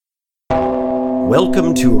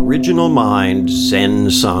Welcome to Original Mind Zen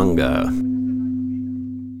Sangha.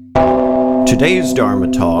 Today's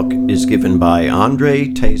Dharma talk is given by Andre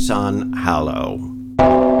Taysan Hallow.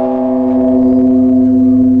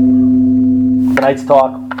 Tonight's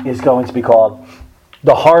talk is going to be called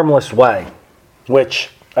The Harmless Way, which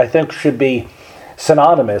I think should be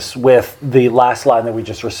synonymous with the last line that we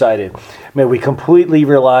just recited. May we completely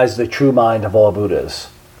realize the true mind of all Buddhas.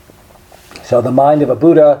 So the mind of a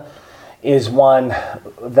Buddha is one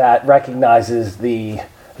that recognizes the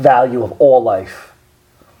value of all life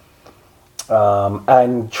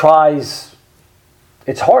and tries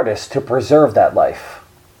its hardest to preserve that life.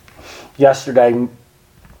 Yesterday,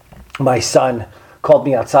 my son called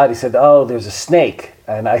me outside. He said, "Oh, there's a snake."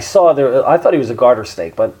 And I thought he was a garter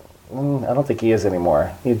snake, but I don't think he is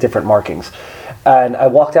anymore. He had different markings. And I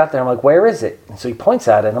walked out there, I'm like, "Where is it?" And so he points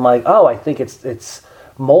at it, and I'm like, "Oh, I think it's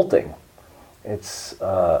molting. It's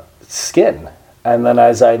skin." And then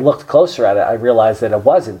as I looked closer at it, I realized that it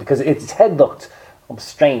wasn't, because its head looked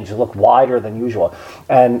strange. It looked wider than usual.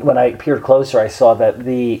 And when I peered closer, I saw that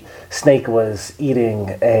the snake was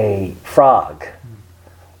eating a frog.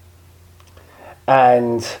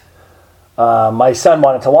 And my son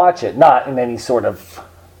wanted to watch it, not in any sort of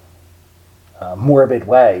morbid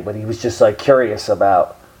way, but he was just like curious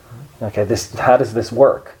about, okay, how does this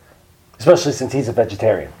work? Especially since he's a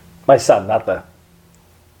vegetarian. My son, not the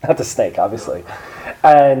snake, obviously.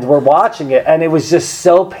 And we're watching it, and it was just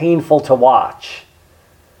so painful to watch.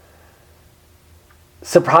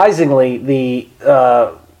 Surprisingly, the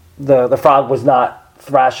frog was not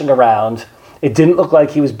thrashing around. It didn't look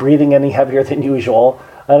like he was breathing any heavier than usual.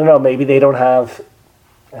 I don't know, maybe they don't have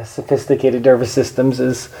as sophisticated nervous systems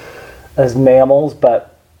as mammals,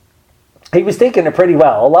 but he was taking it pretty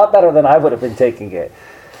well, a lot better than I would have been taking it.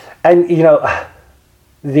 And, you know,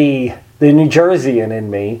 the New Jerseyan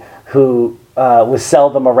in me, who was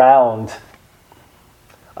seldom around,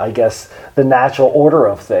 I guess, the natural order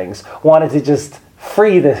of things, wanted to just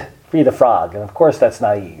free the frog. And of course that's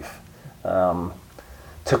naive. To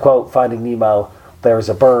quote Finding Nemo, there's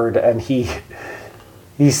a bird, and he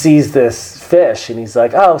sees this fish, and he's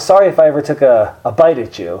like, "Oh, sorry if I ever took a bite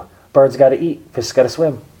at you. Birds got to eat, fish got to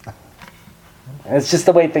swim." And it's just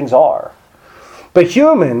the way things are. But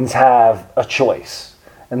humans have a choice,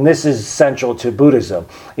 and this is central to Buddhism,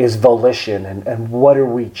 is volition, and what are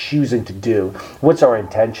we choosing to do? What's our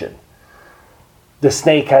intention? The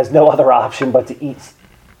snake has no other option but to eat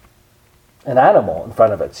an animal in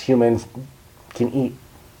front of it. Humans can eat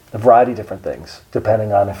a variety of different things,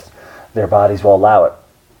 depending on if their bodies will allow it.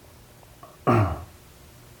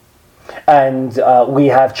 And we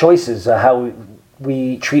have choices how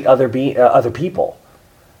we treat other people.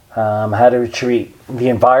 How do we treat the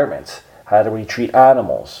environment? How do we treat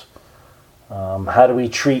animals? How do we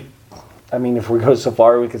treat, if we go so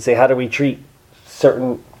far, we could say, how do we treat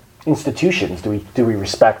certain institutions? Do we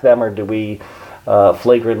respect them, or do we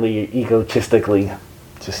flagrantly, egotistically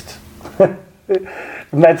just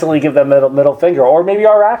mentally give them middle finger? Or maybe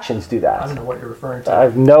our actions do that. I don't know what you're referring to. I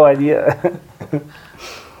have no idea.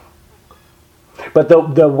 But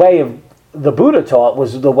the way of the Buddha taught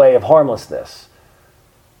was the way of harmlessness.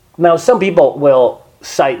 Now, some people will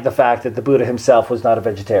cite the fact that the Buddha himself was not a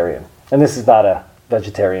vegetarian. And this is not a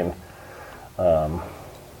vegetarian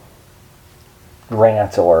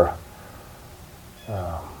rant or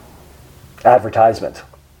advertisement.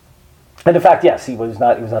 And in fact, yes, he was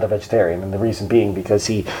not a vegetarian, and the reason being because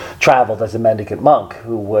he traveled as a mendicant monk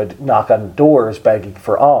who would knock on doors begging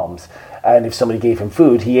for alms, and if somebody gave him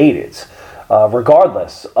food, he ate it,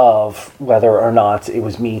 regardless of whether or not it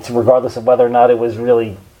was meat, regardless of whether or not it was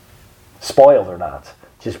really spoiled or not.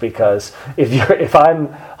 Just because if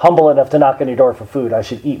I'm humble enough to knock on your door for food, I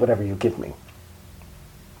should eat whatever you give me.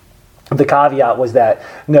 The caveat was that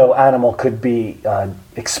no animal could be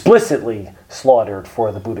explicitly slaughtered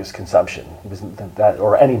for the Buddhist consumption. It wasn't that,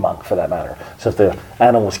 or any monk for that matter. So if the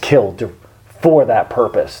animal was killed for that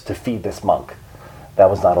purpose, to feed this monk,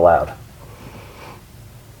 that was not allowed.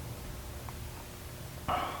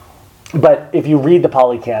 But if you read the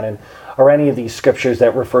Pali Canon, or any of these scriptures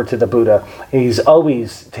that refer to the Buddha, he's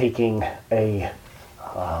always taking a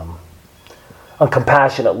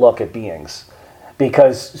compassionate look at beings.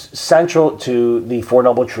 Because central to the Four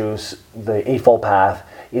Noble Truths, the Eightfold Path,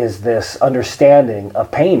 is this understanding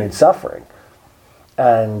of pain and suffering.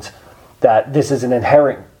 And that this is an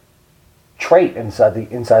inherent trait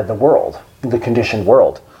inside the world, the conditioned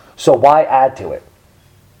world. So why add to it?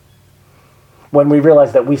 When we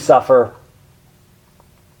realize that we suffer,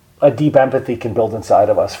 a deep empathy can build inside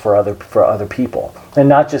of us for other people. And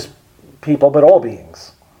not just people, but all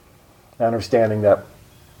beings. Understanding that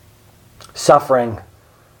suffering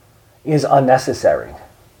is unnecessary.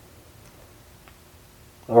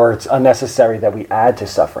 Or it's unnecessary that we add to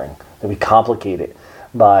suffering, that we complicate it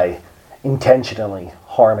by intentionally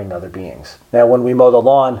harming other beings. Now, when we mow the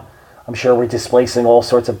lawn, I'm sure we're displacing all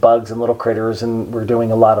sorts of bugs and little critters, and we're doing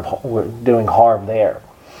harm there.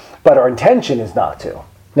 But our intention is not to.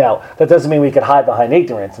 Now, that doesn't mean we could hide behind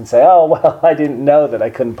ignorance and say, oh, well, I didn't know that I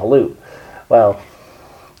couldn't pollute. Well,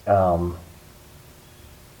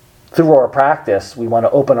 through our practice, we want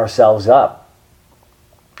to open ourselves up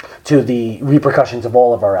to the repercussions of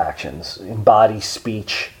all of our actions, in body,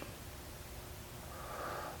 speech,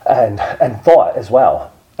 and thought as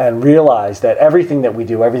well. And realize that everything that we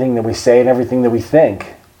do, everything that we say, and everything that we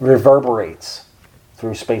think reverberates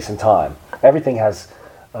through space and time. Everything has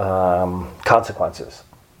consequences.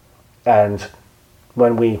 And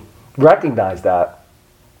when we recognize that,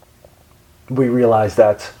 we realize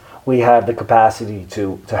that we have the capacity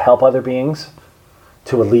to help other beings,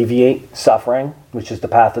 to alleviate suffering, which is the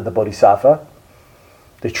path of the Bodhisattva,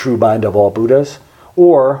 the true mind of all Buddhas,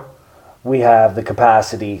 or we have the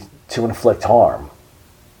capacity to inflict harm,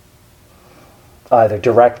 either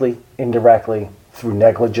directly, indirectly, through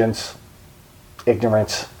negligence,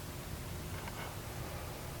 ignorance.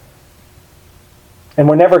 And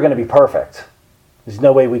we're never going to be perfect. There's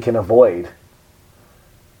no way we can avoid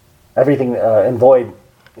everything,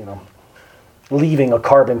 leaving a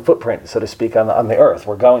carbon footprint, so to speak, on the earth.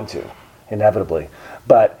 We're going to, inevitably.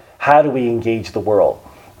 But how do we engage the world?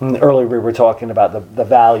 And earlier we were talking about the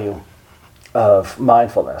value of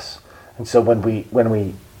mindfulness. And so when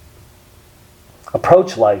we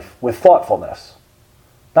approach life with thoughtfulness,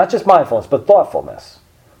 not just mindfulness, but thoughtfulness,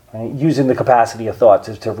 right? Using the capacity of thought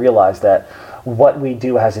to realize that what we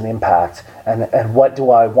do has an impact, and what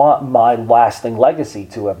do I want my lasting legacy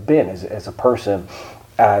to have been as a person,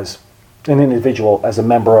 as an individual, as a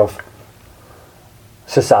member of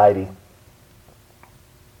society,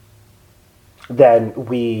 then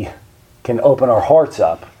we can open our hearts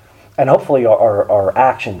up, and hopefully our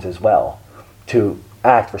actions as well, to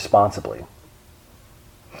act responsibly.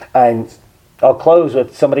 And I'll close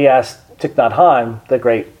with, somebody asked Thich Nhat Hanh, the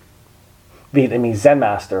great Vietnamese Zen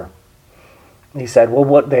master, he said,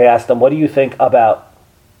 well, they asked him, what do you think about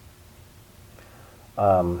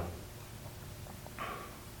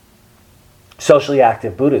socially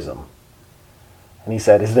active Buddhism? And he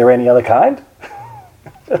said, is there any other kind?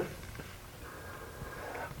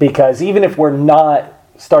 Because even if we're not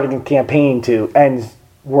starting a campaign to end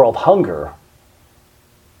world hunger,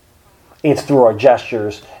 it's through our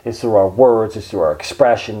gestures, it's through our words, it's through our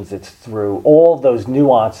expressions, it's through all those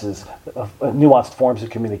nuances, nuanced forms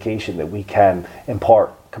of communication that we can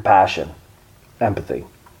impart compassion, empathy.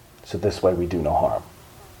 So this way we do no harm,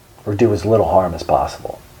 or do as little harm as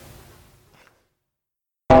possible.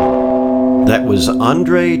 That was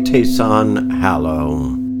Andre Tayson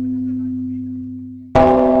Hallow.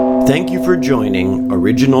 Thank you for joining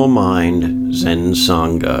Original Mind Zen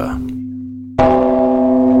Sangha.